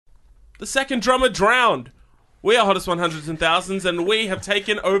The second drummer drowned. We are Hottest 100s and Thousands, and we have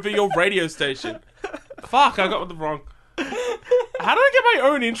taken over your radio station. Fuck, I got it wrong. How did I get my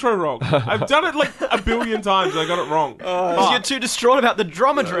own intro wrong? I've done it like a billion times and I got it wrong. You're too distraught about the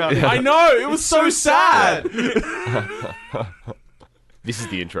drummer drowning. I know, it was so sad. This is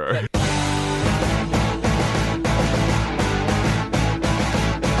the intro.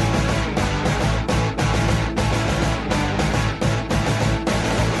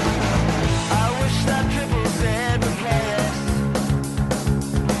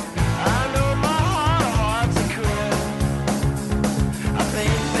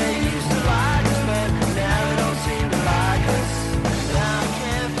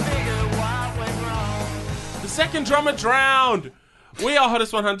 Second drummer drowned. We are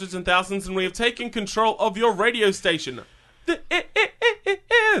Hottest 100s and Thousands, and we have taken control of your radio station.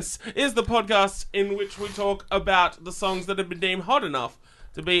 This is the podcast in which we talk about the songs that have been deemed hot enough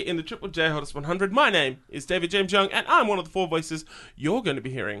to be in the Triple J Hottest 100. My name is David James Young, and I'm one of the four voices you're going to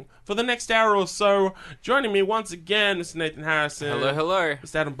be hearing for the next hour or so. Joining me once again, Mr. Nathan Harrison. Hello, hello.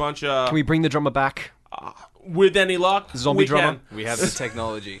 Mr. Adam Buncher. Can we bring the drummer back? With any luck, Zombie drummer? We have the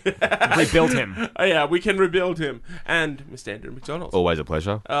technology. Rebuild him. Oh yeah, we can rebuild him. And Mr. Andrew McDonald. Always a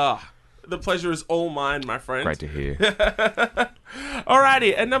pleasure. The pleasure is all mine, my friend. Great to hear.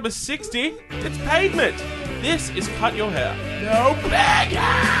 Alrighty, at number 60, it's Pavement. This is Cut Your Hair. No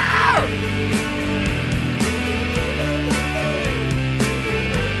bigger!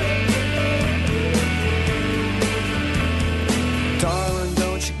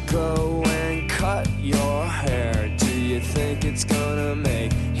 Go and cut your hair. Do you think it's gonna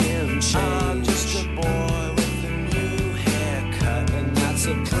make him change? I'm just a boy with a new haircut, and that's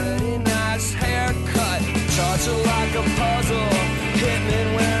a pretty nice haircut. Charge it like a puzzle,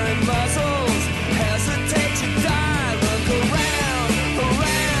 hitmen wearing muzzles. Hesitate to die, look around.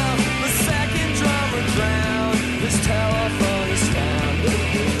 The second drummer drowned. This telephone is down.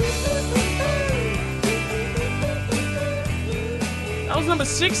 That was number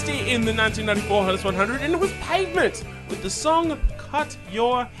 60 in the 1994 Hottest 100, and it was Pavement with the song Cut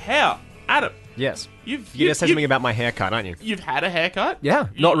Your Hair. Adam, Yes. you're You're going to say something about my haircut, aren't you? You've had a haircut? Yeah.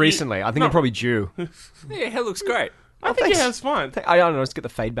 Not recently. I think no. I'm probably due. Yeah, hair looks great. I think thanks. your hair's fine. I don't know. Let's get the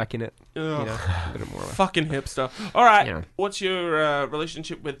fade back in it. Ugh. You know, a bit more of a... Fucking hipster. Alright, Yeah. what's your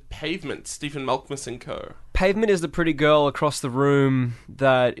relationship with Pavement, Stephen Malkmus and co? Pavement is the pretty girl across the room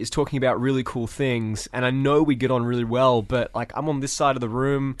that is talking about really cool things, and I know we get on really well, but like I'm on this side of the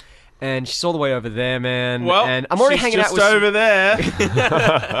room, and she's all the way over there, man. Well, and I'm already she's hanging just out with over there.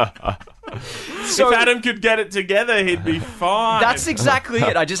 So if Adam could get it together, he'd be fine. that's exactly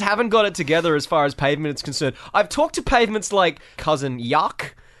it. I just haven't got it together as far as Pavement is concerned. I've talked to Pavement's like cousin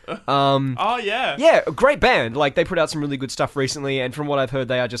Yuck. Oh, yeah. Yeah, a great band. Like, they put out some really good stuff recently, and from what I've heard,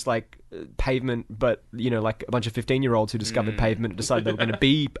 they are just like Pavement, but, you know, like a bunch of 15-year-olds who discovered Pavement and decided they were going to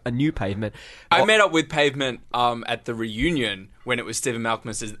be a new Pavement. I met up with Pavement at the reunion when it was Stephen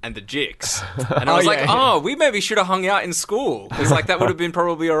Malkmus and the Jicks. And I was we maybe should have hung out in school. Because, like, that would have been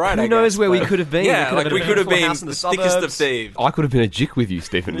probably all right, Who knows where we could have been? Yeah, we could have been House in the the thickest of suburbs. thieves. I could have been a jick with you,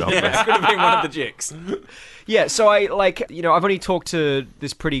 Stephen Malkmus. Yeah, could have been one of the Jicks. Yeah, so I, like, you know, I've only talked to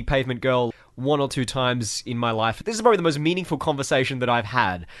this pretty Pavement girl one or two times in my life. This is probably the most meaningful conversation that I've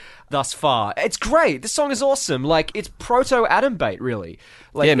had thus far. It's great. This song is awesome. Like, it's proto-Adam Bait, really.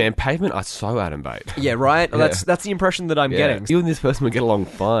 Like, Yeah, man, Pavement are so Adam Bait. Yeah, right? Yeah. That's the impression that I'm getting. You and this person would get along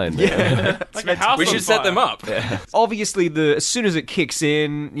fine. Yeah. Like a house We on should set fire. them up. Obviously, as soon as it kicks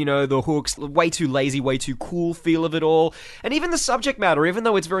in, you know, the hooks, way too lazy, way too cool feel of it all. And even the subject matter, even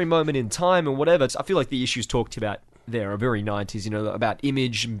though it's very moment in time and whatever, I feel like the issues talked about there are very 90s, you know, about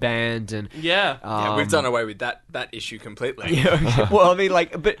image and band and... Yeah. Yeah, we've done away with that issue completely. Yeah, okay. Well, I mean,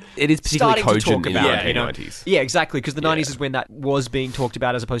 like, but It is particularly starting to cogent talk in the about it, you know? 1990s. Yeah, exactly, because the 90s is when that was being talked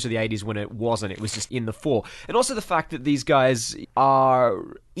about as opposed to the 80s when it wasn't. It was just in the fore. And also the fact that these guys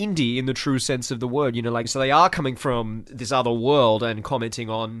are indie in the true sense of the word, you know, like, so they are coming from this other world and commenting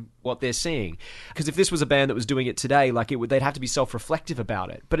on what they're seeing. Because if this was a band that was doing it today, like, they'd have to be self-reflective about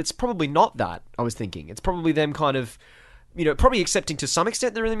it. But it's probably not that, I was thinking. It's probably them kind of... You know, probably accepting to some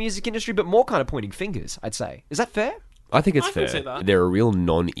extent they're in the music industry, but more kind of pointing fingers, I'd say. Is that fair? I think it's I can fair. see that. They're a real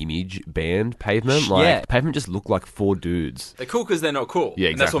non-image band, Pavement. Like, Yeah. Pavement just look like four dudes. They're cool because they're not cool. Yeah,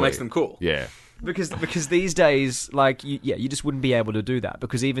 exactly. And that's what makes them cool. Yeah. because these days, like, you just wouldn't be able to do that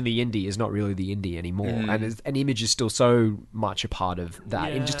because even the indie is not really the indie anymore, and Image is still so much a part of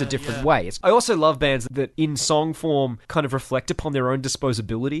that in just a different way. I also love bands that, in song form, kind of reflect upon their own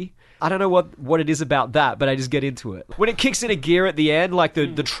disposability. I don't know what it is about that, but I just get into it. When it kicks in a gear at the end, like the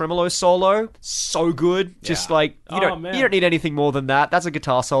tremolo solo, so good. Just like you don't need anything more than that. That's a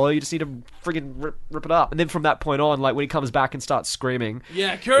guitar solo. You just need to friggin' rip it up. And then from that point on, like when he comes back and starts screaming,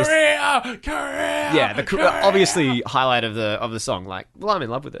 Korea. Yeah, obviously highlight of the song. Like, well, I'm in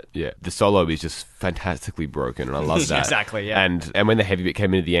love with it. Yeah, the solo is just fantastically broken, and I love that. Exactly, yeah. And when the heavy bit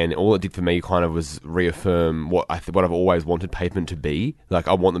came in at the end, all it did for me kind of was reaffirm what I've always wanted Pavement to be. Like,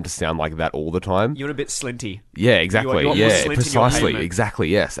 I want them to sound like that all the time. You want a bit slinty. Yeah, exactly. You want yeah, slint in your precisely. Pavement. Exactly.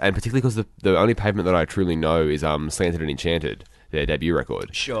 Yes, and particularly because the only Pavement that I truly know is Slanted and Enchanted, their debut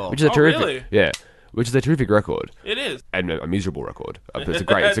record. Sure. Which is a terrific. Really? Yeah. Which is a terrific record. It is. And a miserable record. It's a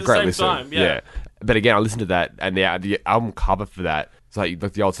great At the same listen. time, yeah. But again, I listened to that, and the album cover for that, it's like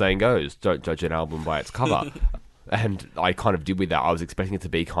the old saying goes, don't judge an album by its cover. And I kind of did with that. I was expecting it to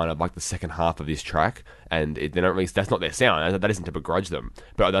be kind of like the second half of this track, and they don't really. That's not their sound. That isn't to begrudge them,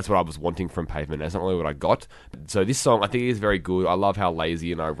 but that's what I was wanting from Pavement. That's not really what I got. So this song, I think, is very good. I love how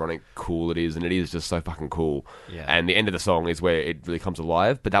lazy and ironic, cool it is, and it is just so fucking cool. Yeah. And the end of the song is where it really comes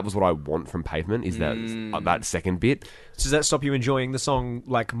alive. But that was what I want from Pavement. Is that second bit? So does that stop you enjoying the song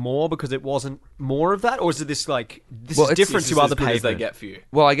like more because it wasn't more of that, or is it this like this is different to other as Pavement? they get for you.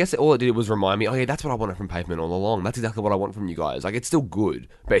 Well, I guess all it did was remind me, oh yeah, that's what I wanted from Pavement all along. That's exactly what I want from you guys. Like, it's still good,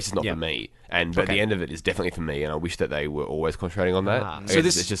 but it's just not for me. But the end of it is definitely for me, and I wish that they were always concentrating on that. So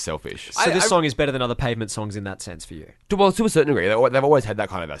It's just selfish. So this song is better than other Pavement songs in that sense for you. Well, to a certain degree. They've always had that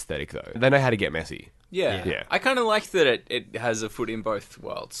kind of aesthetic, though. They know how to get messy. Yeah. I kind of like that it has a foot in both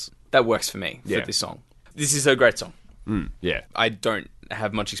worlds. That works for me for this song. This is a great song. Yeah. I don't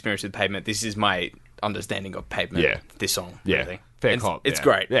have much experience with Pavement. This is my understanding of Pavement. Yeah. This song. Yeah. Really. Fair It's- cop, It's yeah.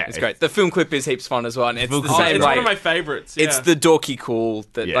 great. Yeah, It's great. The film clip is heaps fun as well. And it's the clip is same It's like, one of my favorites. Yeah. it's the dorky cool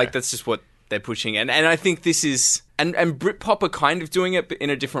that Yeah. like that's just what they're pushing. And I think this is and Britpop are kind of doing it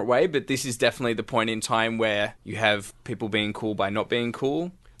in a different way, but this is definitely the point in time where you have people being cool by not being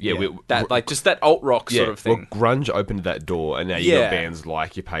cool. Yeah, just that alt rock sort of thing. Well, grunge opened that door, and now you got bands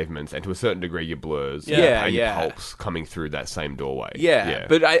like your Pavements, and to a certain degree your Blurs, and your Pulps coming through that same doorway. Yeah,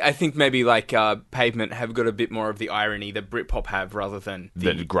 but I think maybe like Pavement have got a bit more of the irony that Britpop have rather than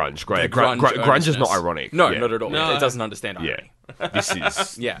the grunge. the Grunge is not earnestness. ironic. No, Yeah. not at all. No. It doesn't understand Yeah, irony. this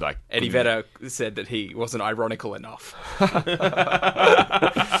is Yeah, like Eddie Vedder said that he wasn't ironical enough.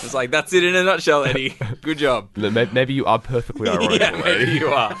 It's like, that's it in a nutshell, Eddie. Good job. Maybe you are perfectly ironical. Yeah, maybe you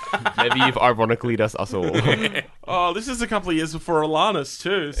are. Maybe you've ironically us all. Oh, this is a couple of years before Alanis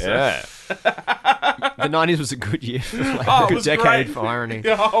too. So. Yeah. The 90s was a good year, like, Oh, a it good was decade great. for irony.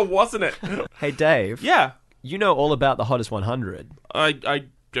 Oh, wasn't it? Hey, Dave. Yeah, You know all about the Hottest 100. I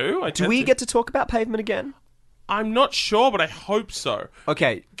do. Do we get to talk about Pavement again? I'm not sure, but I hope so.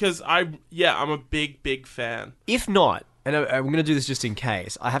 Okay, Because I'm a big fan. if not, and I'm going to do this just in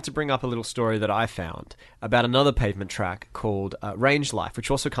case, I have to bring up a little story that I found about another Pavement track called Range Life, which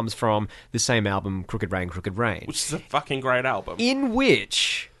also comes from the same album, Crooked Rain, Crooked Rain. Which is a fucking great album. In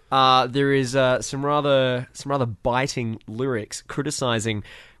which there is some rather biting lyrics criticizing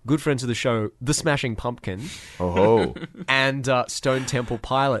good friends of the show, The Smashing Pumpkins, Oh. and Stone Temple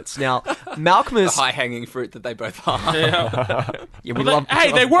Pilots. Now, Malcolmus... High hanging fruit that they both are. Yeah, we Well,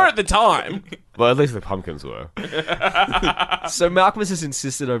 love, they were at the time. Well, at least the Pumpkins were. So Malcolmus has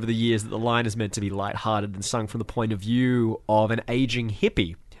insisted over the years that the line is meant to be lighthearted and sung from the point of view of an aging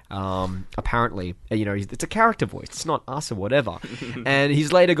hippie. Apparently, it's a character voice. It's not us or whatever. And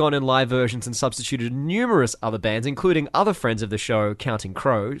he's later gone in live versions and substituted numerous other bands, including other friends of the show, Counting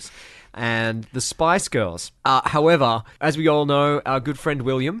Crows, and the Spice Girls. However, as we all know, our good friend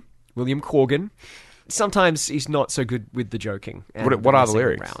William Corgan, sometimes he's not so good with the joking. And What are the messing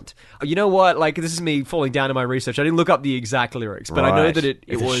lyrics? around. You know what? Like, this is me falling down in my research. I didn't look up the exact lyrics, but I know Right. that it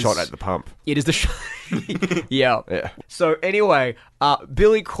It's was a shot at the pump. It is the shot. Yeah. Yeah. So anyway,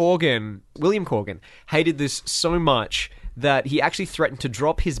 William Corgan, hated this so much that he actually threatened to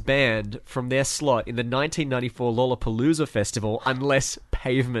drop his band from their slot in the 1994 Lollapalooza festival unless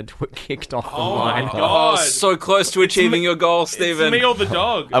Pavement were kicked off the line. my God. Oh, so close to achieving your goal, It's Stephen. me or the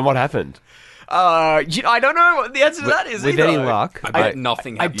dog. And what happened? I don't know what the answer to that is With either. any luck, I bet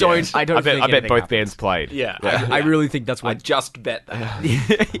nothing I happened. don't. I don't. I bet think both anything happened. bands played. Yeah. I really think that's I what. just bet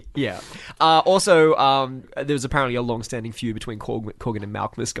that. Yeah. Also, there was apparently a long-standing feud between Corgan and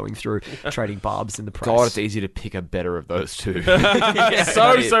Malcolmus going through trading barbs in the press. God, it's easy to pick a better of those two.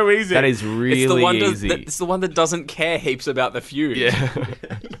 So easy. That is really It's the one easy. it's the one that doesn't care heaps about the feud. Yeah.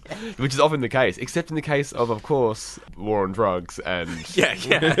 Which is often the case, except in the case of course, War on Drugs and Yeah.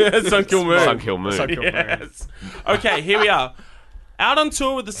 Sun Kill Moon. Sun Kill Moon. Yes. Okay, here we are. Out on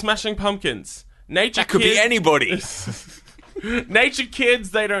tour with the Smashing Pumpkins. Nature That could be Kids- anybody. Nature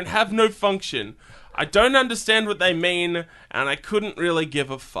kids, they don't have no function. I don't understand what they mean, and I couldn't really give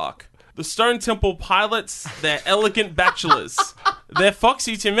a fuck. The Stone Temple Pilots, they're elegant bachelors. They're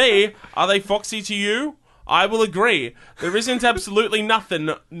foxy to me. Are they foxy to you? I will agree. There isn't absolutely nothing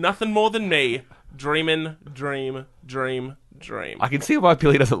more than me. Dreamin', dream. I can see why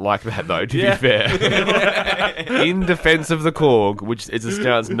Billy doesn't like that, though, to Yeah. be fair. In defense of the Korg, which is a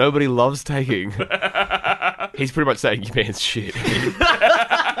stance nobody loves taking, he's pretty much saying, you man's shit.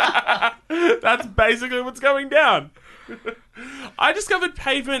 That's basically what's going down. I discovered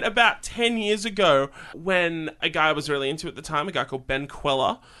Pavement about 10 years ago when a guy I was really into at the time, a guy called Ben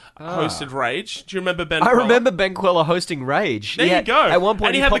Queller, hosted Rage. Do you remember Ben I Queller? remember Ben Queller hosting Rage. There you go. At one point,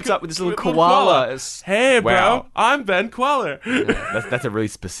 And he had the pops up with this little little koala. Hey, bro, Wow. I'm Ben Queller. That's a really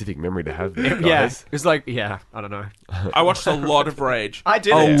specific memory to have, guys. Yeah, it was like, I don't know. I watched a lot of Rage. I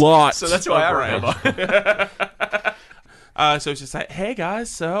did a it. lot. So that's why of I Rage. remember. So it's just like, hey guys,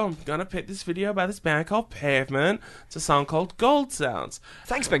 so I'm gonna pick this video by this band called Pavement. It's a song called Gold Sounds.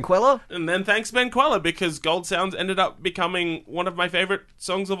 Thanks, Ben Queller. And then thanks Ben Queller, because Gold Sounds ended up becoming one of my favorite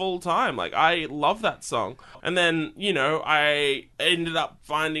songs of all time. Like, I love that song. And then, I ended up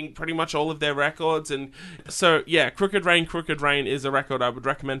finding pretty much all of their records. And so, yeah, Crooked Rain is a record I would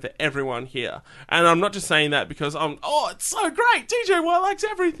recommend for everyone here. And I'm not just saying that because it's so great. DJ White likes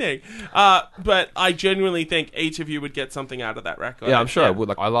everything. But I genuinely think each of you would get something out of that record. Yeah, I'm sure I would.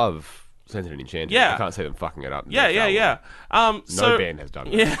 Like, I love Censored and Enchanted. Yeah. I can't see them fucking it up. Yeah. No band has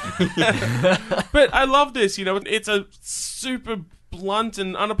done that. Yeah. But I love this, it's a super blunt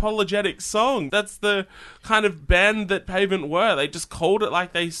and unapologetic song. That's the kind of band that Pavement were. They just called it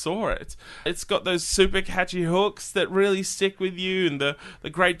like they saw it. It's got those super catchy hooks that really stick with you, and the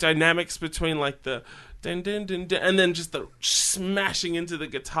great dynamics between like the dun, dun, dun, dun, and then just the smashing into the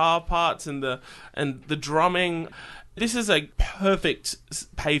guitar parts and the drumming. This is a perfect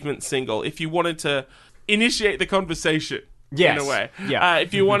Pavement single if you wanted to initiate the conversation. Yes. In a way. Yeah.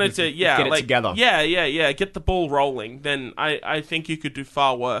 If you wanted to, Get it together. Yeah, get the ball rolling, then I think you could do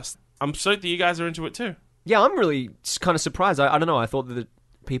far worse. I'm stoked that you guys are into it too. Yeah, I'm really kind of surprised. I don't know. I thought that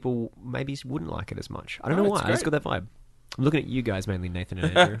people maybe wouldn't like it as much. I don't know it's why. I just got that vibe. I'm looking at you guys mainly, Nathan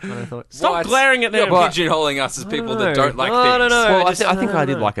and Andrew. And I thought, Stop What? glaring at them. You're pigeonholing us as people that don't like No, things. no, Well, just- I think I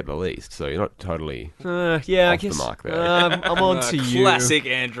did no. like it the least, so you're not totally... yeah, I Off the guess. mark there. I'm on to you. Classic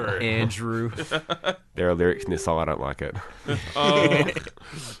Andrew. Andrew. There are lyrics in this song I don't like it.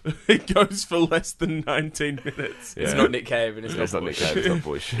 It goes for less than 19 minutes. It's not Nick Cave and it's It's not not Nick Bush. Cave, it's not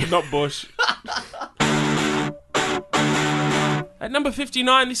Bush. Not Bush. At number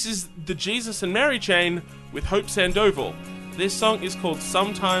 59, this is the Jesus and Mary Chain with Hope Sandoval. This song is called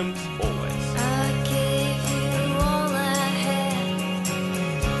Sometimes Always. I gave you all I had.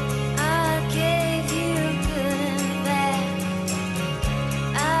 I gave you good and bad.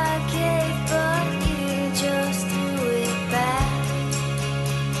 I gave, but you just threw it back.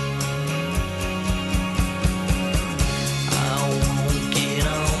 I won't get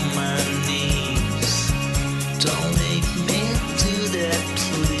on my knees. Don't make me do that,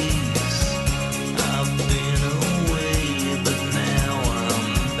 please. I've been away, but now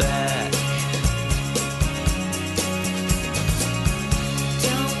I'm back.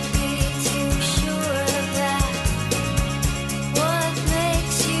 Don't be too sure of that. What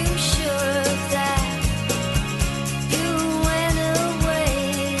makes you sure of that? You went away,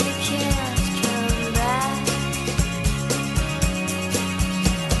 you can't come back.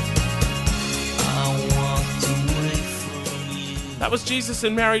 I walked away from you. That was Jesus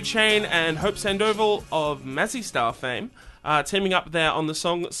and Mary Chain and Hope Sandoval of Mazzy Star fame, teaming up there on the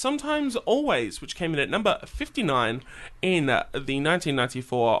song Sometimes Always, which came in at number 59 in the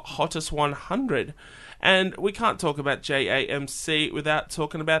 1994 Hottest 100. And we can't talk about JAMC without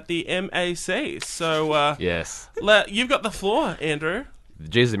talking about the MAC. So Yes. you've got the floor, Andrew.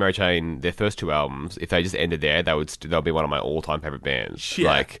 Jesus and Mary Chain, their first two albums, if they just ended there, they'll be one of my all-time favorite bands. Yeah.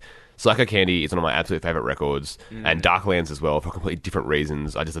 Like, Psycho Candy is one of my absolute favorite records, and Darklands as well, for completely different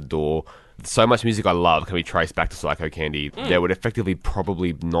reasons. I just adore. So much music I love can be traced back to Psycho Candy. There would effectively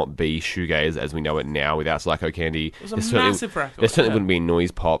probably not be shoegaze as we know it now without Psycho Candy. It was a massive record, There certainly yeah. wouldn't be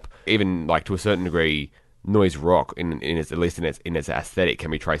noise pop, even like to a certain degree. Noise rock, in its, at least in its aesthetic, can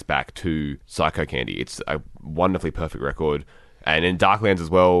be traced back to Psycho Candy. It's a wonderfully perfect record. And in Darklands as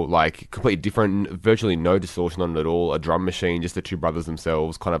well, like completely different, virtually no distortion on it at all. A drum machine, just the two brothers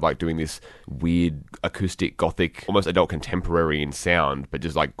themselves, kind of like doing this weird acoustic, gothic, almost adult contemporary in sound, but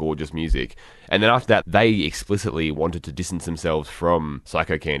just like gorgeous music. And then after that, they explicitly wanted to distance themselves from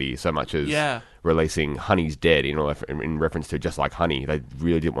Psycho Candy so much as releasing Honey's Dead in reference to Just Like Honey. They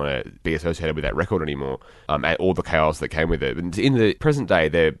really didn't want to be associated with that record anymore, and all the chaos that came with it. But in the present day,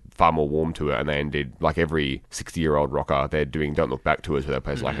 they're far more warm to it, and they did, like every 60-year-old rocker, they're doing Don't Look Back tours where they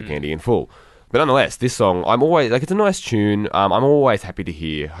play Psycho Candy in full. But nonetheless, this song, I'm always, like, it's a nice tune. I'm always happy to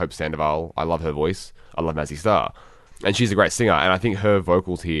hear Hope Sandoval. I love her voice. I love Mazzy Star. And she's a great singer, and I think her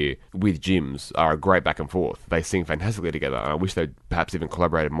vocals here with Jim's are a great back and forth. They sing fantastically together, and I wish they'd perhaps even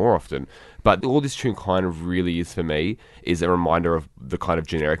collaborated more often. But all this tune kind of really is, for me, is a reminder of the kind of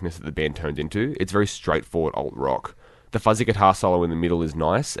genericness that the band turned into. It's very straightforward alt rock. The fuzzy guitar solo in the middle is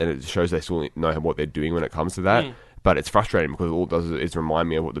nice, and it shows they still know what they're doing when it comes to that. But it's frustrating because all it does is remind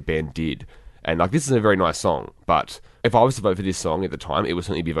me of what the band did. And, like, this is a very nice song, but if I was to vote for this song at the time, it would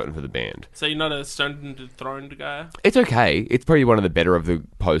certainly be voting for the band. So you're not a Stoned and Dethroned guy? It's okay. It's probably one of the better of the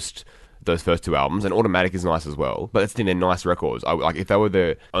post those first two albums, and Automatic is nice as well. But it's they're nice records. Like, if they were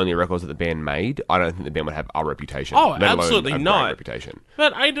the only records that the band made, I don't think the band would have a reputation. Oh, let alone absolutely a great not. reputation.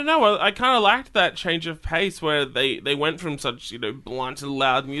 But I don't know. I kind of liked that change of pace where they went from such blunt and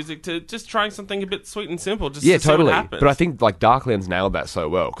loud music to just trying something a bit sweet and simple. Just Yeah, to see what totally. happens. But I think like Darklands nailed that so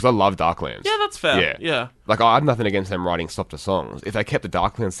well because I love Darklands. Yeah, that's fair. Yeah. Like, I have nothing against them writing softer songs. If they kept the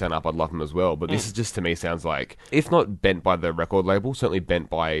Darklands sound up, I'd love them as well. But this is just, to me, sounds like, if not bent by the record label, certainly bent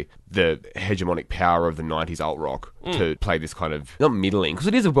by the hegemonic power of the 90s alt rock to play this kind of, not middling, because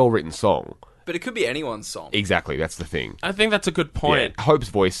it is a well-written song. But it could be anyone's song. Exactly, that's the thing. I think that's a good point. Yeah. Hope's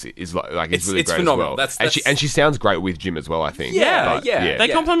voice is like It's really great phenomenal. as well. And she sounds great with Jim as well, I think. Yeah, But, yeah. They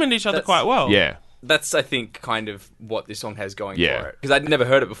complement each other That's- quite well. Yeah. That's, I think, kind of what this song has going Yeah. for it. Because I'd never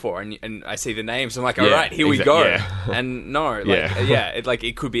heard it before, and I see the names, I'm like, all Yeah, right, here we go. yeah. And no, like, Yeah.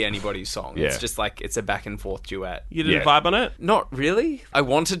 it could be anybody's song. Yeah. It's just like, it's a back and forth duet. You didn't Yeah. vibe on it? Not really. I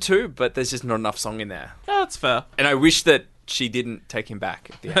wanted to, but there's just not enough song in there. Yeah, that's fair. And I wish that she didn't take him back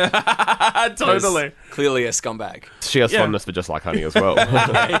at the end. Totally. Clearly a scumbag. She has Yeah. fondness for Just Like Honey as well.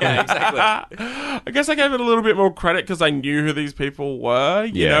 Yeah, exactly. I guess I gave it a little bit more credit because I knew who these people were,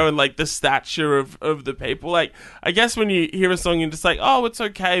 you Yeah. know, and like the stature of the people. Like, I guess when you hear a song, you're just like, oh, it's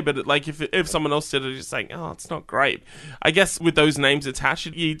okay. But like, if someone else did it, you're just like, oh, it's not great. I guess with those names attached,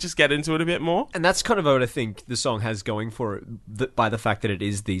 you just get into it a bit more. And that's kind of what I think the song has going for it, by the fact that it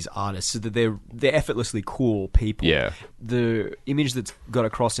is these artists, so that they're effortlessly cool people. Yeah. The image that's got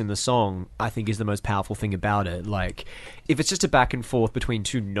across in the song, I think, is the most powerful thing about it. Like, if it's just a back and forth between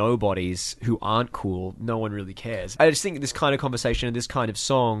two nobodies who aren't cool, no one really cares. I just think this kind of conversation and this kind of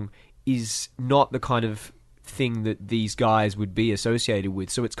song is not the kind of thing that these guys would be associated with.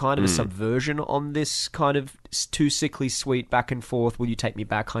 So it's kind of a subversion on this kind of too sickly sweet back and forth. Will you take me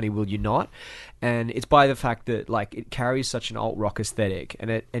back, honey? Will you not? And it's by the fact that like it carries such an alt rock aesthetic,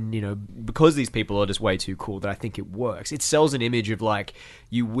 and you know, because these people are just way too cool, that I think it works. It sells an image of like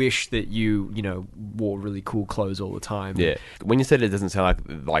you wish that you know wore really cool clothes all the time. Yeah. When you said it doesn't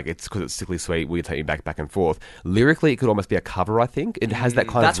sound like it's because it's sickly sweet, will you take me back and forth? Lyrically, it could almost be a cover, I think. It has that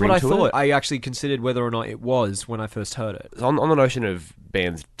kind That's of ring what I to thought. it. I actually considered whether or not it was when I first heard it. On the notion of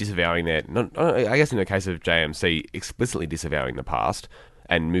bands disavowing their, I guess in the case of JMC, explicitly disavowing the past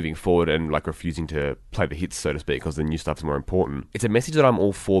and moving forward and like refusing to play the hits, so to speak, because the new stuff's more important. It's a message that I'm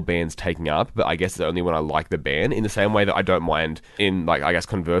all for bands taking up, but I guess it's only when I like the band, in the same way that I don't mind in, like, I guess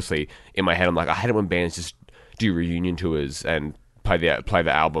conversely, in my head, I'm like, I hate it when bands just do reunion tours and play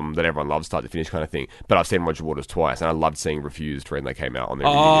the album that everyone loves start to finish kind of thing. But I've seen Roger Waters twice, and I loved seeing Refused when they came out on their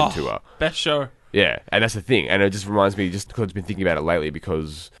reunion tour. Best show. Yeah, and that's the thing. And it just reminds me, just because I've been thinking about it lately,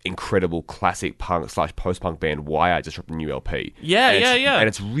 because incredible classic punk / post-punk band Wire just dropped a new LP. Yeah, And yeah. And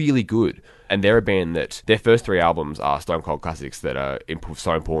it's really good. And they're a band that, their first 3 albums are stone cold classics that are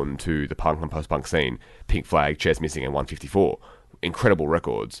so important to the punk and post-punk scene. Pink Flag, Chairs Missing, and 154. Incredible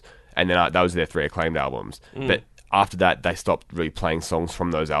records. And then those are their 3 acclaimed albums. But after that, they stopped really playing songs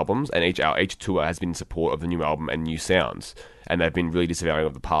from those albums, and each tour has been in support of the new album and new sounds. And they've been really disavowing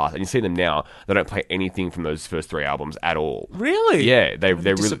of the past. And you see them now; they don't play anything from those first 3 albums at all. Really? Yeah, they're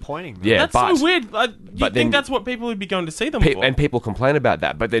really disappointing, though. Yeah, That's but so weird. Like, you but think then- that's what people would be going to see them for? and people complain about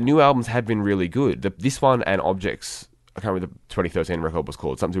that. But their new albums have been really good. This one and Objects. I can't remember the 2013 record was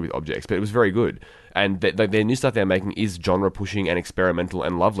called, something to do with Objects, but it was very good. And their new stuff they're making is genre-pushing and experimental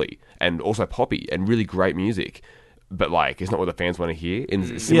and lovely, and also poppy and really great music. But, like, it's not what the fans want to hear.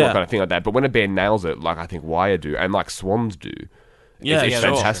 In similar Yeah. kind of thing like that. But when a band nails it, like I think Wire do, and like Swans do, Yeah, it's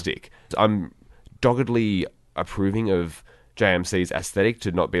sure. fantastic. I'm doggedly approving of JMC's aesthetic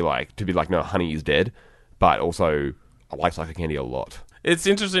to not be like no, Honey is dead, but also I like Psycho Candy a lot. It's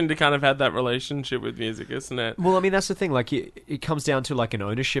interesting to kind of have that relationship with music, isn't it? Well, I mean, that's the thing. Like, it comes down to like an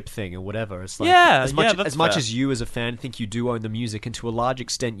ownership thing or whatever. It's like, Yeah, as much, yeah, that's as much fair. as you as a fan think you do own the music, and to a large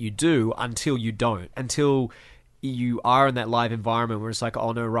extent you do, until you don't, until you are in that live environment where it's like,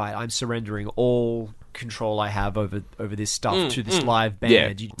 oh no, right, I'm surrendering all control I have over this stuff to this live band.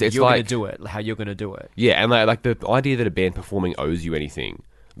 Yeah, it's you're going to like- do it. How you're going to do it? Yeah, and like the idea that a band performing owes you anything.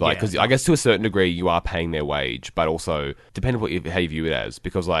 Like, because I guess to a certain degree you are paying their wage, but also depending on how you view it as.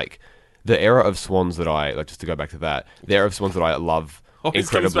 Because like the era of Swans that just to go back to that, the era of Swans that I love Always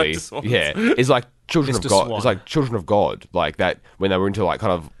comes back incredibly, to Swans. yeah, is like Children of Mr. God. Swan. It's like Children of God, like that when they were into like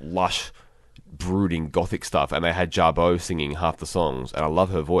kind of lush, brooding gothic stuff, and they had Jarboe singing half the songs, and I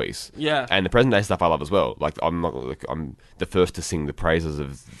love her voice. Yeah. And the present day stuff I love as well. Like I'm the first to sing the praises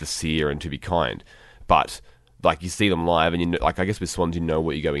of The Seer and To Be Kind, but like you see them live, and you know, like I guess with Swans you know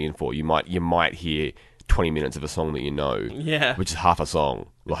what you're going in for. You might hear 20 minutes of a song that you know, Yeah. which is half a song.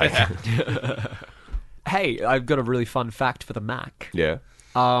 Like, Hey, I've got a really fun fact for the Mac. yeah,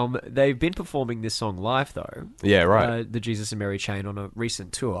 They've been performing this song live though. yeah, right. The Jesus and Mary chain on a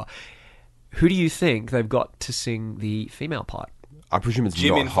recent tour. Who do you think they've got to sing the female part? I presume it's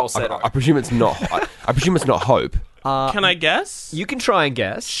Jimmy not. in falsetto. I presume it's not. I presume it's not Hope. Can I guess? You can try and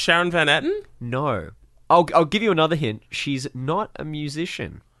guess. Sharon Van Etten? No. I'll give you another hint. She's not a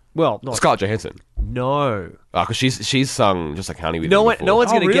musician. Well, not Scarlett Johansson. no. Because she's sung Just Like Honey with No him one, before. no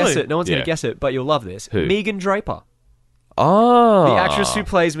one's Oh, going to guess really? it. No one's going Yeah. to guess it, but you'll love this. Who? Megan Draper. Oh, The actress who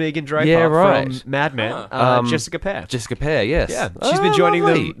plays Megan Draper Yeah, right. from Mad Men, Jessica Pear. Jessica Pear. Yes. Yeah, she's been joining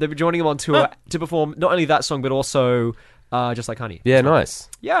lovely. them. They've been joining them on tour to perform not only that song but also Just Like Honey. Yeah, nice.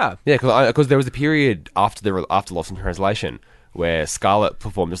 Yeah. Yeah, because there was a period after Lost in Translation where Scarlett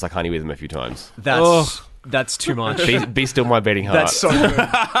performed Just Like Honey with him a few times. That's too much. Be Still My Beating Heart. That's so good.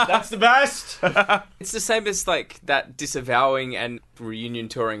 That's the best. It's the same as like that disavowing and reunion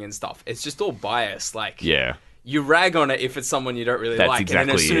touring and stuff. It's just all bias. Like, yeah. you rag on it if it's someone you don't really That's like, and then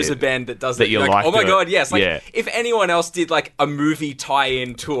as exactly soon as it. a band that does That it, you you're like like, oh my it. god, yes. Like, Yeah. if anyone else did like a movie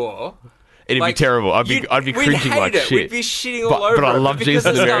tie-in tour, It'd like, be terrible. I'd be we'd cringing hate like it. shit. We'd be shitting all over But I it. love because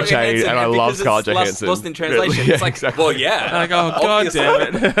Jesus it's and Mary Scarlett Jane, Johansson and I love because it's Scarlett Johansson. Lost in Translation. Yeah, It's like, exactly. well, yeah. Like, oh, God obviously.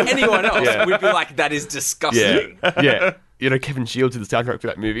 damn it. Anyone else Yeah. would be like, that is Yeah. disgusting. Yeah. You know, Kevin Shields did the soundtrack for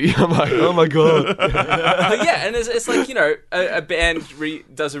that movie. I'm like, oh my god. But yeah, and it's like, you know, a band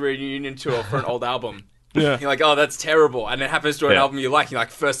does a reunion tour for an old album. Yeah. You're like, oh, that's terrible. And it happens to an Yeah. album you like. You're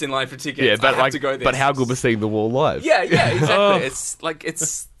like, first in line for tickets. Yeah, I but have like, to go there. but how good was seeing The Wall live? Yeah, exactly. Oh. It's like,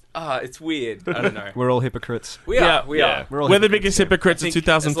 it's weird. I don't know. We're all hypocrites. We are. Yeah. We Yeah. are. We're all We're the hypocrites biggest here. hypocrites I of think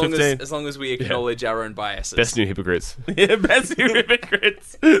 2015. as long as we acknowledge our own biases. Best new hypocrites. Yeah, best new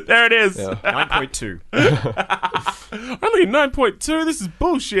hypocrites. There it is. 9.2. Only 9.2. This is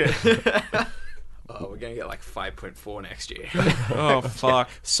bullshit. Oh, we're gonna get like 5.4 next year. Oh fuck.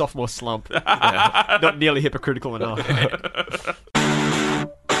 Sophomore slump. Not nearly hypocritical enough.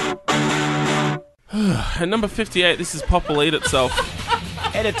 At number 58, this is Pop Will Eat Itself.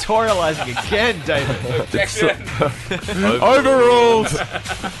 Editorializing again, David. Overruled.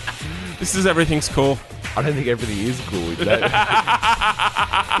 This is Everything's Cool. I don't think everything is cool with that.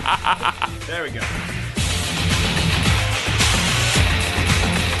 There we go.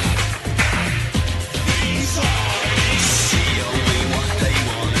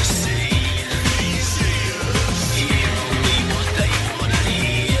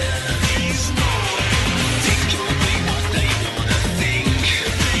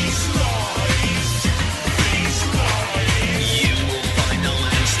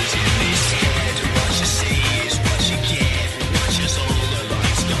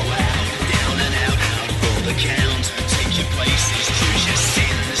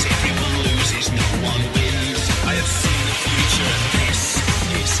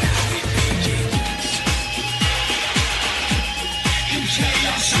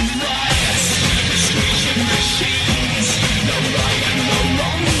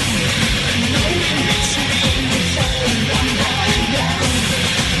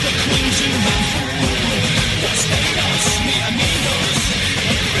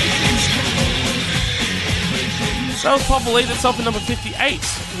 That was Pop Will Eat Itself at number 58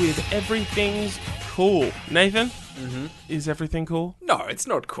 with Everything's Cool. Nathan? Is everything cool? No, it's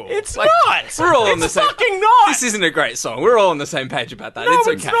not cool. It's like, not! We're all on It's the same. fucking not! This isn't a great song. We're all on the same page about that. No, it's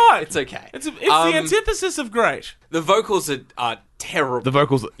it's okay. not. It's okay. It's the antithesis of great. The vocals are terrible. The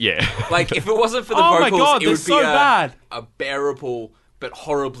vocals, yeah. Like, if it wasn't for the Oh my vocals, God, it they're would be so bad. a bearable but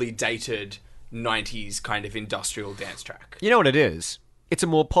horribly dated 90s kind of industrial dance track. You know what it is? It's a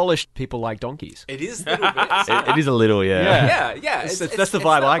more polished people like donkeys. It is a little bit. It is a little, Yeah. yeah. That's the it's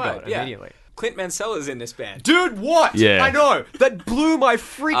vibe that I got yeah. immediately. Clint Mansell is in this band. Dude, what? Yeah. I know. That blew my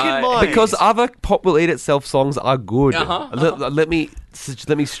freaking mind. Because other Pop Will Eat Itself songs are good. Uh-huh, Let me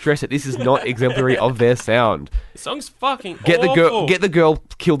stress it. This is not exemplary of their sound. The song's fucking Get awful. the girl,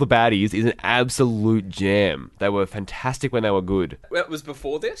 kill the baddies is an absolute jam. They were fantastic when they were good. Well, it was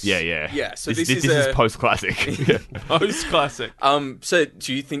before this? Yeah. Yeah, so this this is is post classic. Post classic. So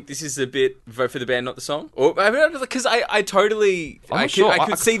do you think this is a bit vote for the band, not the song? Or because I totally I'm I not could, sure. I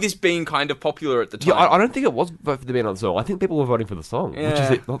could see this being kind of popular at the time. Yeah, I don't think it was vote for the band on the song. I think people were voting for the song, which is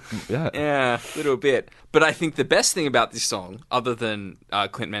Yeah. it. Yeah. Yeah, a little bit. But I think the best thing about this song, other than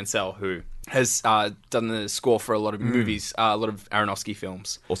Clint Mansell, who has done the score for a lot of movies, a lot of Aronofsky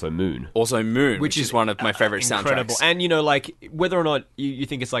films, Also, Moon. also Moon, which is one of my favorite incredible. soundtracks. And, like, whether or not you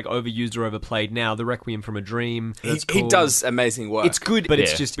think it's, like, overused or overplayed now, The Requiem from a Dream, that's He cool. does amazing work. It's good, but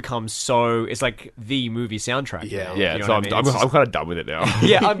it's Yeah. just become so... It's like the movie soundtrack Yeah. now. Yeah, you know so what I mean? I'm It's just- kind of done with it now.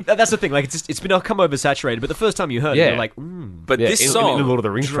 yeah, that's the thing. Like, it's become oversaturated, but the first time you heard it, Yeah. you're like, But Yeah, this in song, the Lord of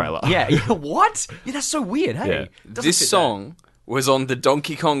the Rings trailer. yeah, what? Yeah, that's so weird, hey? Yeah. Doesn't this fit song was on the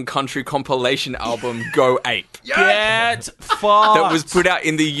Donkey Kong Country compilation album Go Ape. Get fucked. That was put out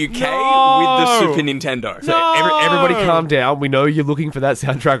in the UK No. with the Super Nintendo. No. Everybody calm down. We know you're looking for that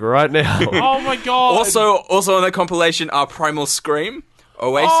soundtrack right now. Oh my god. Also on the compilation are Primal Scream,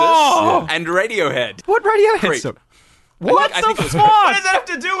 Oasis, Oh. and Radiohead. that. What Radiohead Creep. song? What I think it was fuck? What does that have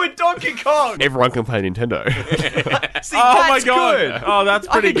to do with Donkey Kong? Everyone can play Nintendo. See, Oh my that's god. good. Oh, that's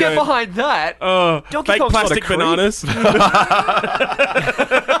I pretty can get good. behind that. Donkey Fake Kong's not a plastic creep. bananas.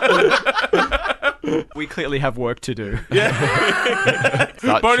 We clearly have work to do.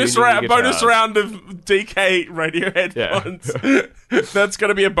 Start bonus tuning your bonus guitars. round of DK Radiohead Yeah. ones. That's going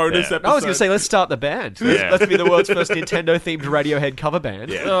to be a bonus Yeah. episode. I was going to say, let's start the band. Yeah. Let's be the world's first Nintendo-themed Radiohead cover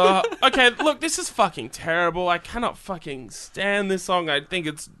band. Okay, look, this is fucking terrible. I cannot fucking stand this song. I think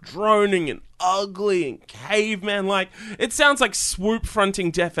it's droning and ugly and caveman-like. It sounds like Swoop fronting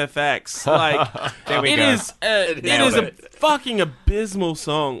Def FX. Like, There we it go. is. It is a fucking abysmal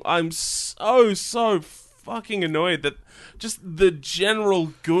song. I'm so fucking annoyed that just the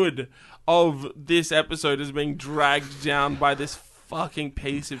general good of this episode is being dragged down by this fucking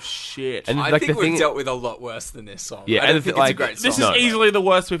piece of shit. And I like think the thing, we've dealt with a lot worse than this song. Yeah, I and don't think like, it's a great song. This is No. easily the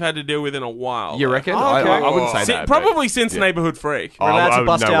worst we've had to deal with in a while. you reckon? Oh, okay. I wouldn't say Si- that. probably since Neighborhood Freak. We're allowed to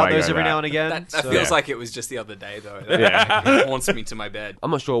bust no out way those go every that. now and again. That so- feels Yeah. like it was just the other day, though. Yeah. It haunts me to my bed.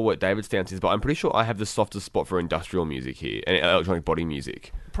 I'm not sure what David's stance is, but I'm pretty sure I have the softest spot for industrial music here and electronic body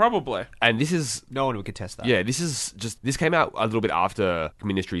music. Probably. And this is No one would contest that. Yeah, this came out a little bit after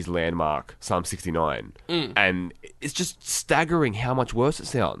Ministry's landmark, Psalm 69. And it's just staggering how much worse it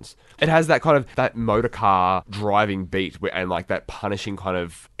sounds. It has that kind of, that motor car driving beat and like that punishing kind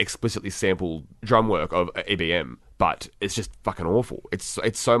of explicitly sampled drum work of EBM. But it's just fucking awful. It's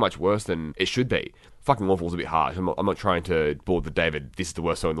so much worse than it should be. Fucking awful is a bit harsh. I'm not trying to board the David, this is the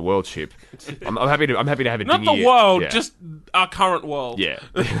worst song in the world ship. I'm happy to have it. Not the world, just our current world. yeah,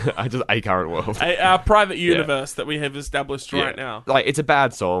 just a current world. Our private universe that we have established right now. Like, it's a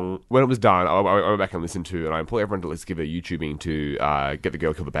bad song. When it was done, I went back and listened to, and I implore everyone to let's give a YouTubing to Get the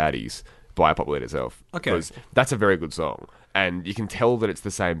Girl, Kill the Baddies by Pop Will Eat Itself. Okay. Because that's a very good song. And you can tell that it's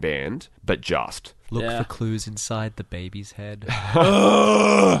the same band, but just. Look Yeah. for clues inside the baby's head.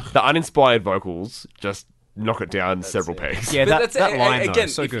 The uninspired vocals just knock it down several pegs. Yeah, But that line, though, again,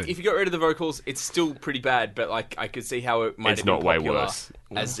 is so if, good. if you got rid of the vocals, it's still pretty bad. But like, I could see how it might It's have been not way popular worse.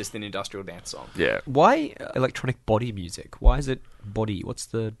 as just an industrial dance song. Yeah. Why electronic body music? Why is it body? What's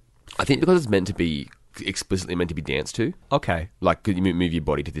the... I think because it's meant to be explicitly meant to be danced to. Okay. Like, could you move your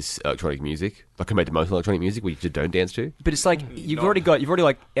body to this electronic music? Like, compared to most electronic music, where you just don't dance to? But it's like, you've already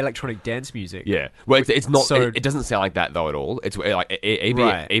like electronic dance music. Yeah. Well, it's not. So- it doesn't sound like that though at all. It's like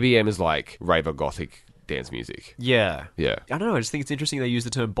Right. ABM is like raver gothic dance music. Yeah. Yeah. I don't know. I just think it's interesting they use the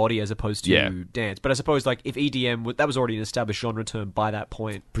term body as opposed to Yeah. dance. But I suppose like if EDM that was already an established genre term by that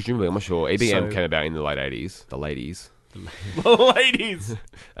point. Presumably, I'm not sure. ABM So- came about in the late 80s. The ladies, Ladies.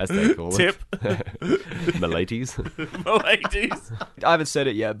 as they call Tip. it. The ladies. Ladies. I haven't said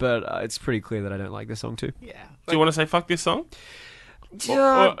it yet, but it's pretty clear that I don't like this song too. Yeah. Do you want to say fuck this song? Or is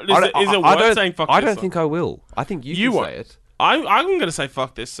I it don't- worth saying fuck I this don't song? think I will. I think you You can won't. say it. I'm going to say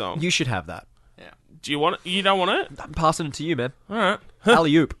fuck this song. You should have that. Do you want it? You don't want it? I'm passing it to you, man. All right.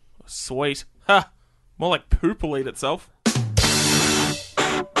 Alley oop. Sweet. Ha. More like poop will eat itself.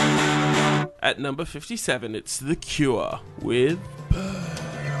 At number 57, it's The Cure with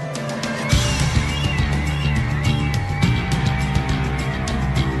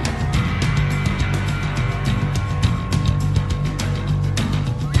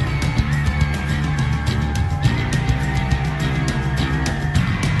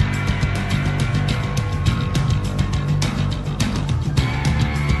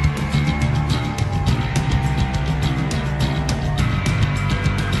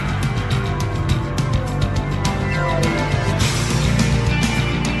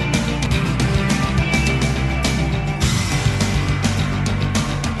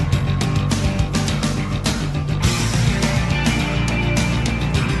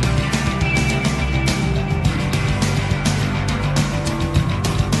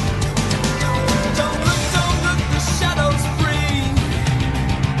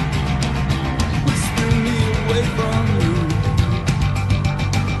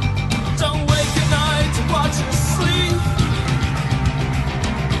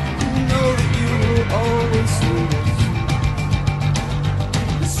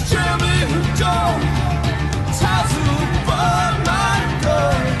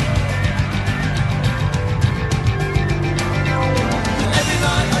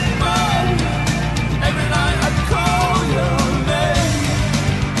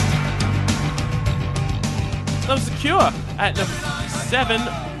Cure at number 7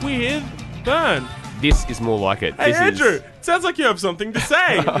 with Burn. This is more like it. Hey, This Andrew, is, sounds like you have something to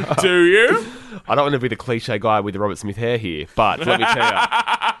say. Do you? I don't want to be the cliche guy with the Robert Smith hair here, but let me tell you,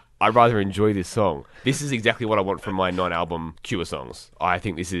 I rather enjoy this song. This is exactly what I want from my non-album Cure songs. I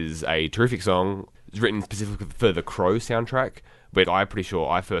think this is a terrific song. It's written specifically for the Crow soundtrack, but I'm pretty sure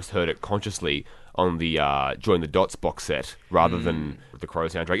I first heard it consciously on the Join the Dots box set rather than the Crow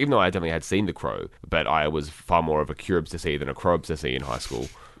soundtrack, even though I definitely had seen the Crow, but I was far more of a Cure obsessee than a Crow obsessee in high school.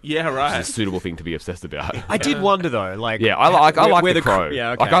 Yeah, right. It's a suitable thing to be obsessed about. I did wonder though, like Yeah, I like where the Crow.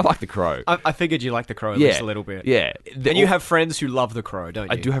 Yeah, okay. Like, I like the Crow. I figured you like the Crow at Yeah, least a little bit. Yeah, And you have friends who love the Crow, don't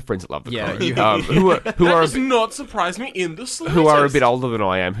you? I do have friends that love the Yeah, Crow. you who That are a does not surprise me in the slightest. who are a bit older than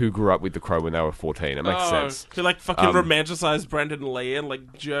I am, who grew up with the Crow when they were 14. It makes sense. Who like fucking romanticize Brendan Lee and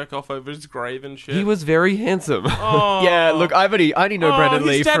like jerk off over his grave and shit. He was very handsome. Oh. Yeah, look, I only know Brendan his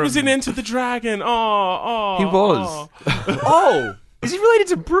Lee dad from... was in Enter the Dragon. He was. Oh! Is he related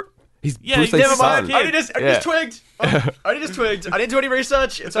to He's Yeah, Bruce he's Lee's never son. mind. I just Yeah. twigged. I just twigged. I didn't do any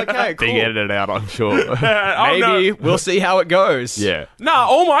research. It's okay. Cool. Being edited out, I'm sure. Oh, Maybe no. we'll see how it goes. Yeah. Nah,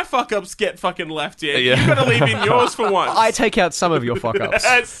 all my fuck ups get fucking left in. Yeah. You gotta leave in yours for once. I take out some of your fuck ups.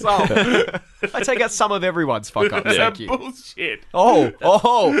 That's some. I take out some of everyone's fuck ups. Thank you. Bullshit. Oh,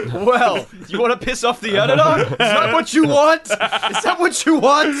 well, you want to piss off the editor? Is that what you want? Is that what you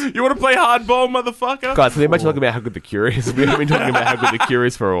want? You wanna play hardball, motherfucker? Guys, can we imagine talking about how good the Cure is? We haven't been talking about how good the Cure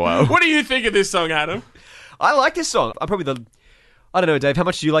is for a while. What do you think of this song, Adam? I like this song. I'm probably the... I don't know, Dave, how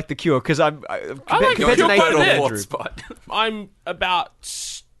much do you like The Cure? Because I'm... like compared The to Cure Nathan quite a and bit. Andrew. spot. I'm about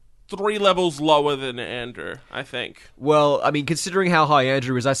 3 levels lower than Andrew, I think. Well, I mean, considering how high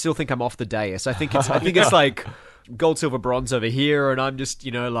Andrew is, I still think I'm off the dais. I think it's like gold, silver, bronze over here, and I'm just,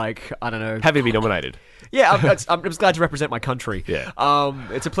 like, I don't know. Having been nominated. Yeah, I'm just glad to represent my country. Yeah.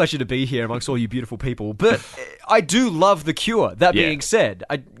 It's a pleasure to be here amongst all you beautiful people. But I do love The Cure. That Yeah. being said,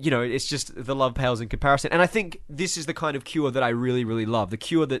 it's just the love pales in comparison. And I think this is the kind of Cure that I really, really love. The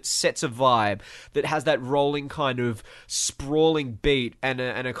Cure that sets a vibe, that has that rolling kind of sprawling beat and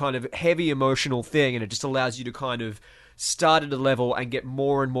a kind of heavy emotional thing, and it just allows you to kind of start at a level and get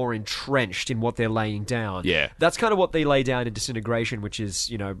more and more entrenched in what they're laying down. Yeah. That's kind of what they lay down in Disintegration, which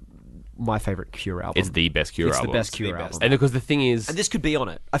is, my favorite Cure album. It's the best Cure It's album. the best Cure album. And because the thing is... And this could be on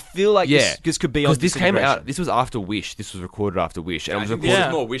it. I feel like yeah. this could be on Because this came Disintegration. out... This was after Wish. This was recorded after Wish. And it I was think recorded... this Yeah.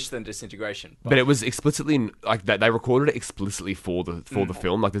 is more Wish than Disintegration. But it was explicitly like that. They recorded it explicitly for the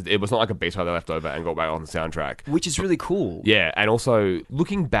film. Like it was not like a B-side they left over and got back on the soundtrack. Which is really cool. Yeah, and also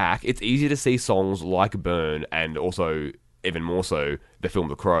looking back, it's easy to see songs like Burn and also even more so the film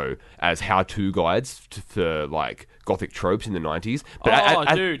The Crow as how-to guides for like gothic tropes in the 90s. But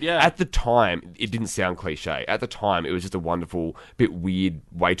at the time, it didn't sound cliche. At the time, it was just a wonderful, bit weird,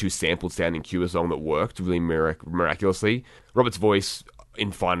 way too sampled sounding Cure song that worked really miraculously. Robert's voice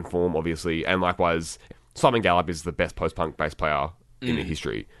in fine form, obviously, and likewise, Simon Gallup is the best post-punk bass player in the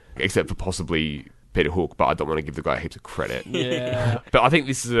history, except for possibly Peter Hook, but I don't want to give the guy heaps of credit. Yeah. But I think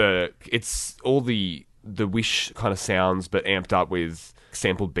this is it's all the Wish kind of sounds, but amped up with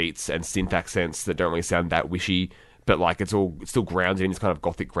sampled beats and synth accents that don't really sound that wishy. But like it's still grounded in this kind of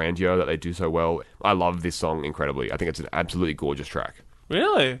gothic grandeur that they do so well. I love this song incredibly. I think it's an absolutely gorgeous track.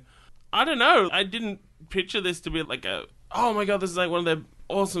 Really? I don't know. I didn't picture this to be like oh my god, this is like one of their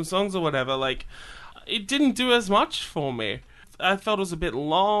awesome songs or whatever. Like, it didn't do as much for me. I felt it was a bit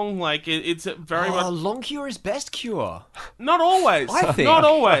long. Like, it's very much... Long Cure is best Cure. Not always. I think. Not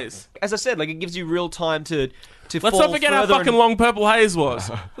always. As I said, like, it gives you real time to Let's not forget how fucking long Purple Haze was.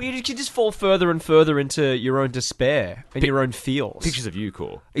 Well, you can just fall further and further into your own despair and your own feels. Pictures of you,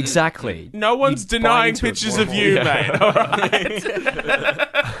 Core. Exactly. No one's You buy denying into it pictures more of and you, more. mate. All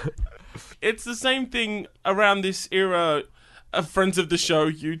right? It's the same thing around this era. Friends of the show,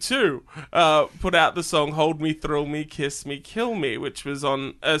 U2, put out the song "Hold Me, Thrill Me, Kiss Me, Kill Me," which was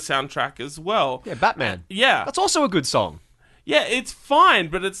on a soundtrack as well. Yeah, Batman. Yeah, That's also a good song. yeah, it's fine,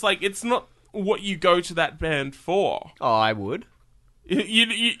 but it's like it's not what you go to that band for. Oh, I would. You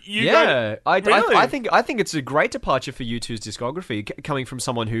Yeah, Really? I think it's a great departure for U2's discography, coming from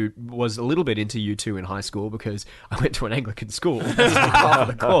someone who was a little bit into U2 in high school because I went to an Anglican school. This is part of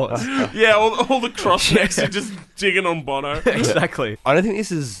the course. yeah, all the crossnecks are just digging on Bono. Exactly. I don't think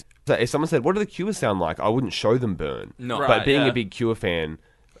this is... If someone said, what do the Cure sound like? I wouldn't show them Burn. No. Right. But being yeah. a big Cure fan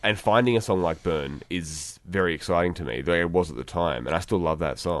and finding a song like Burn is very exciting to me, though it was at the time, and I still love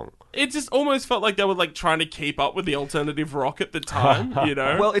that song. It just almost felt like they were like trying to keep up with the alternative rock at the time, you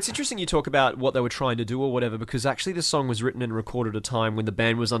know? Well, it's interesting you talk about what they were trying to do or whatever, because actually the song was written and recorded at a time when the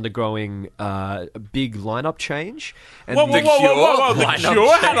band was undergoing a big lineup change. And whoa. The lineup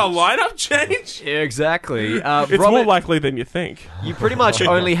Cure had a change. lineup change? Yeah, exactly. It's more likely than you think. You pretty much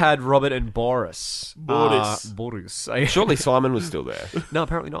only had Robert and Boris. Boris. Surely Simon was still there. No,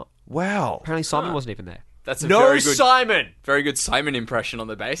 apparently not. Wow. Apparently Simon wasn't even there. That's a No Simon! very good Simon impression on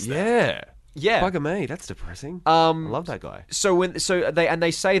the bass. there. Yeah. Yeah. Bugger me. That's depressing. I love that guy. So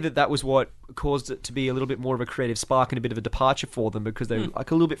they say that was what caused it to be a little bit more of a creative spark and a bit of a departure for them, because they were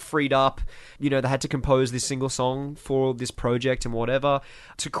like a little bit freed up. You know, they had to compose this single song for this project and whatever.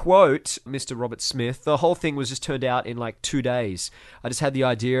 To quote Mr. Robert Smith, the whole thing was just turned out in like 2 days. I just had the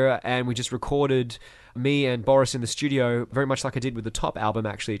idea and we just recorded me and Boris in the studio, very much like I did with the Top album.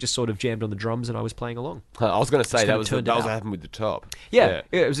 Actually, just sort of jammed on the drums and I was playing along. I was going to say Just that kinda was turned what it out. happened with the Top. Yeah,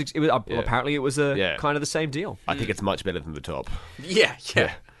 it was well, apparently it was Yeah. kind of the same deal. I think it's much better than the Top. Yeah.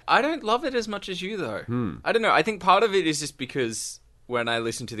 I don't love it as much as you, though. I don't know. I think part of it is just because when I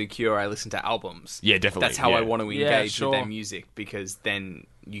listen to The Cure, I listen to albums. Yeah, definitely. That's how Yeah. I want to Yeah, engage sure. with their music, because then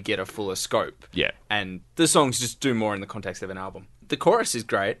you get a fuller scope. Yeah. And the songs just do more in the context of an album. The chorus is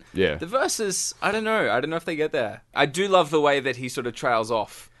great. Yeah. The verses, I don't know. I don't know if they get there. I do love the way that he sort of trails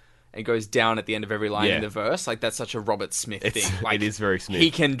off and goes down at the end of every line Yeah. in the verse. Like, that's such a Robert Smith thing. Like, it is very Smith. He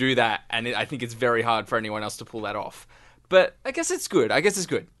can do that, and I think it's very hard for anyone else to pull that off. But I guess it's good.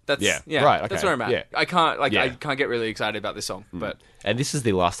 That's Yeah. Right, That's okay. where I'm at. Yeah. I can't Yeah. I can't get really excited about this song. But And this is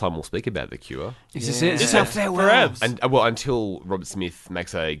the last time we'll speak about The Cure. This is it. This is Yeah. our farewell. Forever. And well, until Robert Smith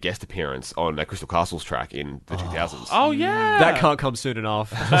makes a guest appearance on a Crystal Castles track in the 2000s. Oh, yeah. That can't come soon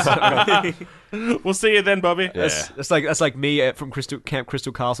enough. We'll see you then, Bobby. Yeah. That's like me from Camp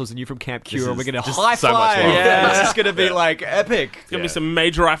Crystal Castles and you from Camp Cure, and we're is gonna just high so much five. love. Yeah. This is gonna be like epic. It's going to be some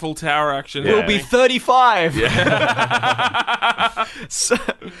major Eiffel Tower action. Yeah. We'll be 35. So,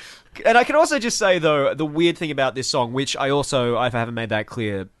 and I can also just say though, the weird thing about this song, which I haven't made that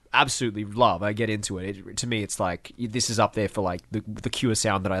clear, absolutely love. I get into it. To me, it's like this is up there for like the Cure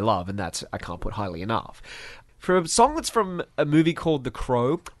sound that I love, and that's I can't put highly enough. For a song that's from a movie called The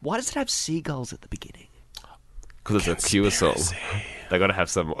Crow, why does it have seagulls at the beginning? Because it's a Cure song. They got to have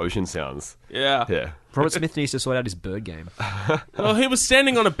some ocean sounds. Yeah. Yeah. Robert Smith needs to sort out his bird game. Well, he was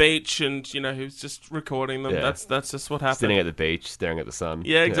standing on a beach and, you know, he was just recording them. Yeah. That's just what happened. Sitting at the beach, staring at the sun.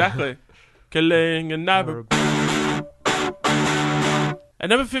 Yeah, exactly. Killing another. At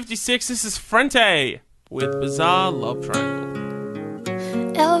number 56, this is Frente with Bizarre Love Triangle.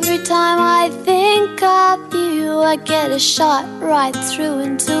 Every time I think of you, I get a shot right through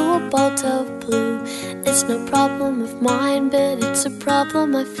into a bolt of blue. It's no problem of mine, but it's a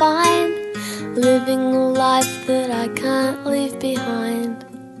problem I find, living a life that I can't leave behind.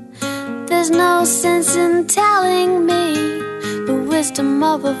 There's no sense in telling me the wisdom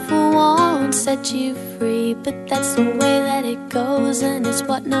of a fool won't set you free, but that's the way that it goes, and it's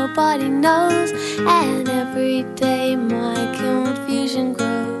what nobody knows. And every day my confusion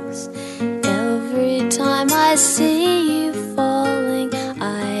grows. Every time I see you falling,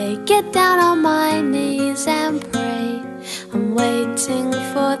 I get down on my knees and pray. I'm waiting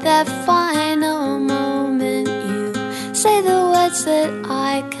for that final moment. You say the words that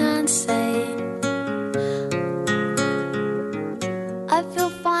I can't say. I feel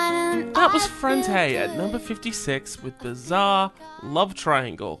fine and That was I Frente feel at good. number 56 with Bizarre Love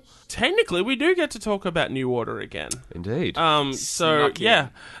Triangle. Technically, we do get to talk about New Order again. Indeed. So Snuck in. yeah,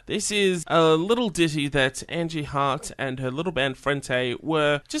 this is a little ditty that Angie Hart and her little band Frente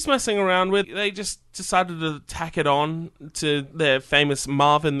were just messing around with. They just decided to tack it on to their famous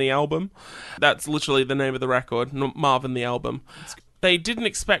Marvin the Album. That's literally the name of the record, Marvin the Album. They didn't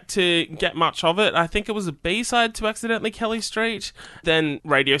expect to get much of it. I think it was a B-side to Accidentally Kelly Street. Then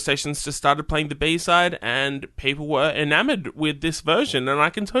radio stations just started playing the B-side and people were enamored with this version, and I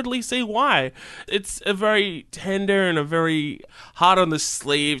can totally see why. It's a very tender and a very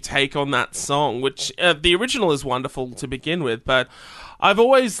hard-on-the-sleeve take on that song, which the original is wonderful to begin with, but I've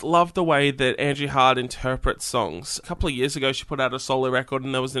always loved the way that Angie Hart interprets songs. A couple of years ago, she put out a solo record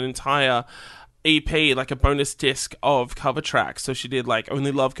and there was an entire EP, like a bonus disc of cover tracks. So she did like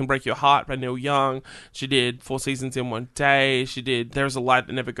Only Love Can Break Your Heart by Neil Young. She did 4 Seasons in One Day. She did There's a Light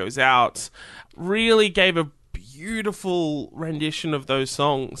That Never Goes Out. Really gave a beautiful rendition of those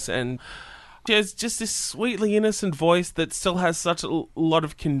songs. And she has just this sweetly innocent voice that still has such a lot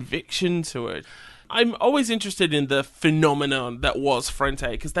of conviction to it. I'm always interested in the phenomenon that was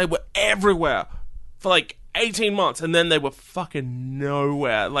Frente, because they were everywhere for like 18 months, and then they were fucking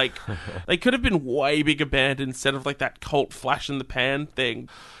nowhere. Like, they could have been way bigger band instead of like that cult flash in the pan thing.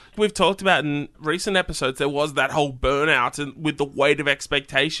 We've talked about in recent episodes, there was that whole burnout and with the weight of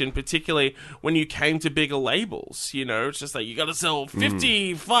expectation, particularly when you came to bigger labels. You know, it's just like, you got to sell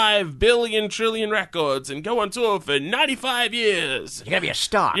 55 billion trillion records and go on tour for 95 years. You gotta be a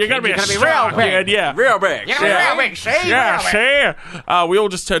star. You're going to be a real star, big. kid, yeah. Real big. You gotta be real big, see? Yeah, see? We all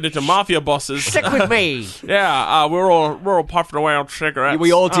just turned into mafia bosses. Stick with me. Yeah, we're all puffing away on cigarettes.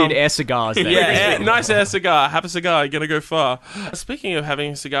 We all did air cigars there. Yeah, nice air cigar. Have a cigar. You're going to go far. Speaking of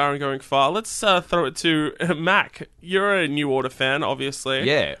having a cigar and going far, let's throw it to Mac. You're a New Order fan, obviously.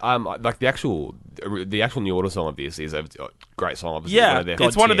 Yeah, like the actual New Order song of this is a great song. Obviously, Yeah,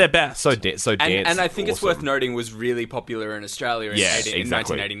 it's one of their best. So dance. And I think it's awesome. worth noting was really popular in Australia in, Yeah, in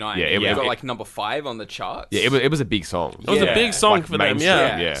exactly. 1989. Yeah, it it got was- like number 5 on the charts. Yeah, it was a big song. It was a big song Like for them, mainstream,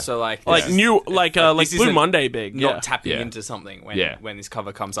 yeah. yeah. So like Like new, like this Blue isn't Monday big. not Yeah. tapping Yeah. into something Yeah. when this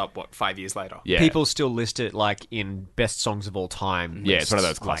cover comes up 5 years later. Yeah. People still list it like in best songs of all time. Yeah, it's one of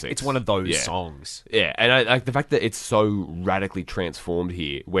lists. those Like, classics. it's one of those Yeah. songs. Yeah, and I like the fact that it's so radically transformed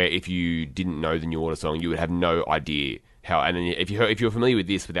here, where if you didn't know the New Order song, you would have no idea how. And then if you're familiar with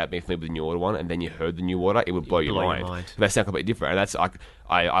this without being familiar with the New Order one, and then you heard the New Order, it would blow your mind. They sound completely different, and that's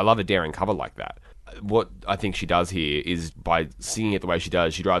I love a daring cover like that. What I think she does here is by singing it the way she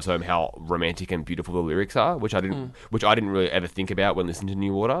does, she drives home how romantic and beautiful the lyrics are, which I didn't really ever think about when listening to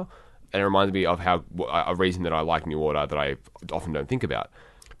New Order, and it reminds me of how a reason that I like New Order that I often don't think about.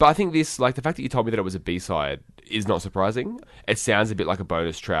 But I think this, like the fact that you told me that it was a B-side is not surprising. It sounds a bit like a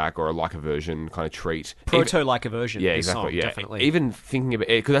bonus track or a like a version kind of treat. Proto-like a version. Yeah, this exactly. Song, Yeah, definitely. even thinking about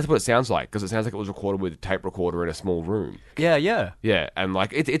it, because that's what it sounds like. Because it sounds like it was recorded with a tape recorder in a small room. Yeah, yeah. Yeah, and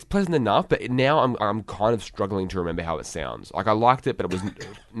like it's pleasant enough, but now I'm kind of struggling to remember how it sounds. Like I liked it, but it was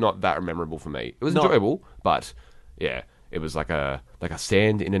not that memorable for me. It was enjoyable, but yeah, it was like a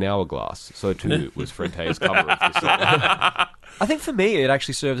sand in an hourglass. So too was Frente's cover of this song. I think for me, it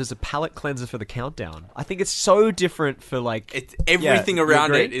actually serves as a palate cleanser for the countdown. I think it's so different for like Everything Yeah, you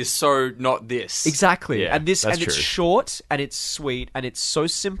around agree? it is so not this. Exactly. Yeah, and that's it's true. short and it's sweet and it's so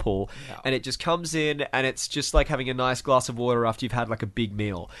simple and it just comes in and it's just like having a nice glass of water after you've had like a big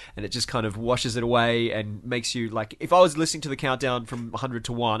meal and it just kind of washes it away and makes you like, if I was listening to the countdown from 100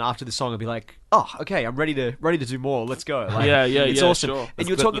 to 1 after the song, I'd be like, oh, okay, I'm ready to do more. Let's go. Like, Yeah, it's yeah, awesome. sure. And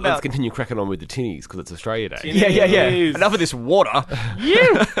you're Let's talking about continue cracking on with the tinnies because it's Australia Day. yeah. Jeez. Enough of this water.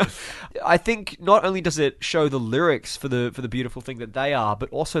 I think not only does it show the lyrics for the beautiful thing that they are, but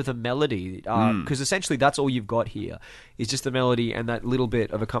also the melody, because essentially that's all you've got here is just the melody and that little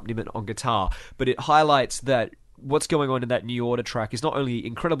bit of accompaniment on guitar. But it highlights that what's going on in that New Order track is not only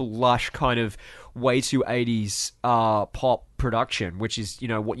incredible lush kind of way to 80s pop production, which is, you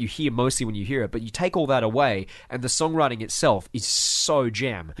know, what you hear mostly when you hear it, but you take all that away and the songwriting itself is so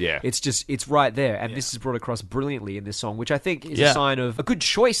jam. Yeah. It's right there, and this is brought across brilliantly in this song, which I think is a sign of a good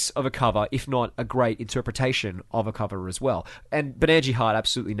choice of a cover, if not a great interpretation of a cover as well. And Bananji Hart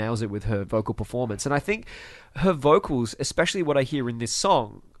absolutely nails it with her vocal performance, and I think her vocals, especially what I hear in this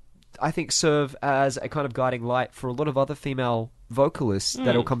song, I think serve as a kind of guiding light for a lot of other female vocalists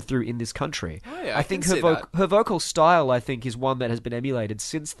that'll come through in this country. Oh, yeah, I I think can her see that. her vocal style, I think, is one that has been emulated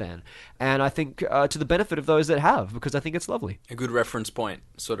since then, and I think to the benefit of those that have, because I think it's lovely. A good reference point,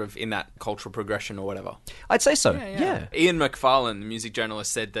 sort of in that cultural progression or whatever. I'd say so. Yeah. Ian McFarlane, the music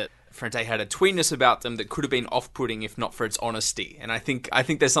journalist, said that Frente had a tweeness about them that could have been off-putting if not for its honesty, and I think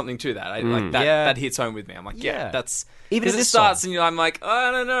there's something to that. Like that, Yeah. that hits home with me. I'm like, Yeah. that's Even because in it this starts song. and I'm like,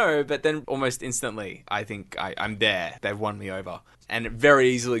 I don't know, but then almost instantly, I think I'm there. They've won me over, and it very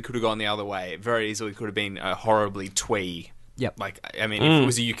easily could have gone the other way. It very easily could have been a horribly twee. Yep. Like, I mean, if it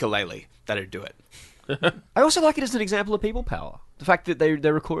was a ukulele, that'd do it. I also like it as an example of people power. The fact that they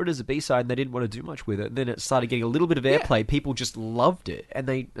recorded it as a B-side and they didn't want to do much with it. And then it started getting a little bit of airplay. People just loved it. And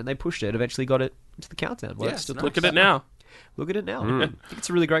they pushed it. Eventually got it into the countdown. Well, Yeah, it's still Look at it now. Look at it now. I think it's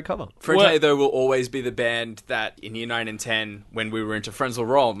a really great cover. Frente, Well- though, will always be the band that in year 9 and 10, when we were into Frenzal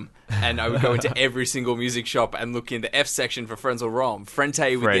Rom, and I would go into every single music shop and look in the F section for Frenzal Rom. Frente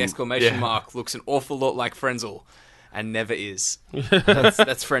with the exclamation mark looks an awful lot like Frenzal, and never is.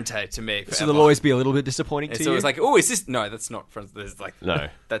 That's Frente to me. So they'll always be a little bit disappointing It's to you. always like, oh, is this? No, that's not Frenzal. There's like, No.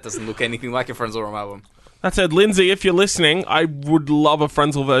 that doesn't look anything like a Frenzal Rom album. That said, Lindsay, if you're listening, I would love a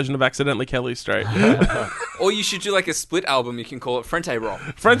Frenzal version of Accidentally Kelly Straight. Or you should do like a split album. You can call it Frente Rom.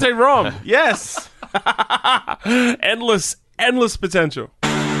 Frente Rom, yes. endless potential.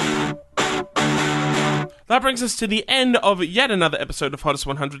 That brings us to the end of yet another episode of Hottest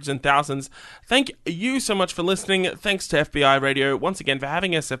 100s and Thousands. Thank you so much for listening. Thanks to FBI Radio once again for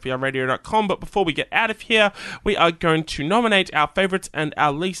having us, FBIRadio.com. But before we get out of here, we are going to nominate our favourites and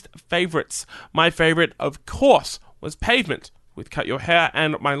our least favourites. My favourite, of course, was Pavement with Cut Your Hair,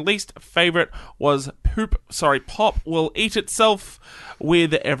 and my least favourite was Pop Will Eat Itself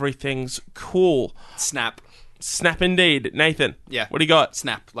with Everything's Cool. Snap. Snap indeed. Nathan. Yeah. What do you got?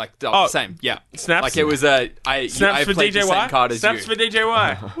 Snap. Like, Oh, same. Yeah. Snaps? Like, it was I Snaps for played the same DJY? card as Snaps you. for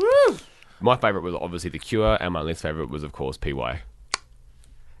DJY. Woo! My favourite was obviously The Cure, and my least favourite was, of course, PY.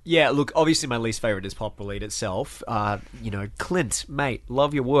 Yeah, look, obviously my least favourite is Pop Will Eat Itself. Clint, mate,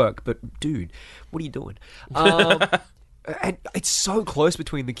 love your work, but dude, what are you doing? And it's so close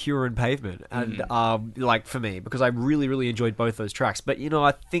between The Cure and Pavement, and for me, because I really, really enjoyed both those tracks. But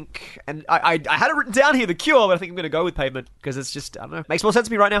I think, and I had it written down here, The Cure, but I think I'm going to go with Pavement because it's just, I don't know, makes more sense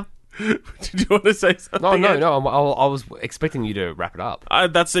to me right now. Did you want to say something? No, Ed? I was expecting you to wrap it up.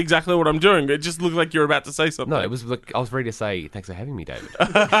 That's exactly what I'm doing. It just looked like you were about to say something. No, it was like I was ready to say thanks for having me, David.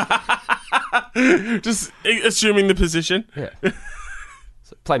 Just assuming the position. Yeah.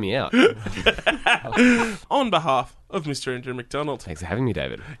 So play me out. On behalf of Mr. Andrew McDonald, Thanks for having me,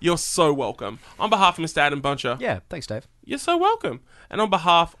 David. you're so welcome. On behalf of Mr. Adam Buncher, Yeah, thanks, Dave. you're so welcome. And on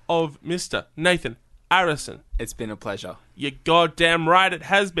behalf of Mr. Nathan Arison, It's been a pleasure. you're goddamn right it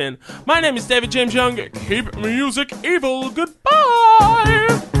has been. My name is David James Young. Keep music evil.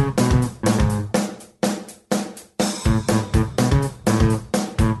 Goodbye.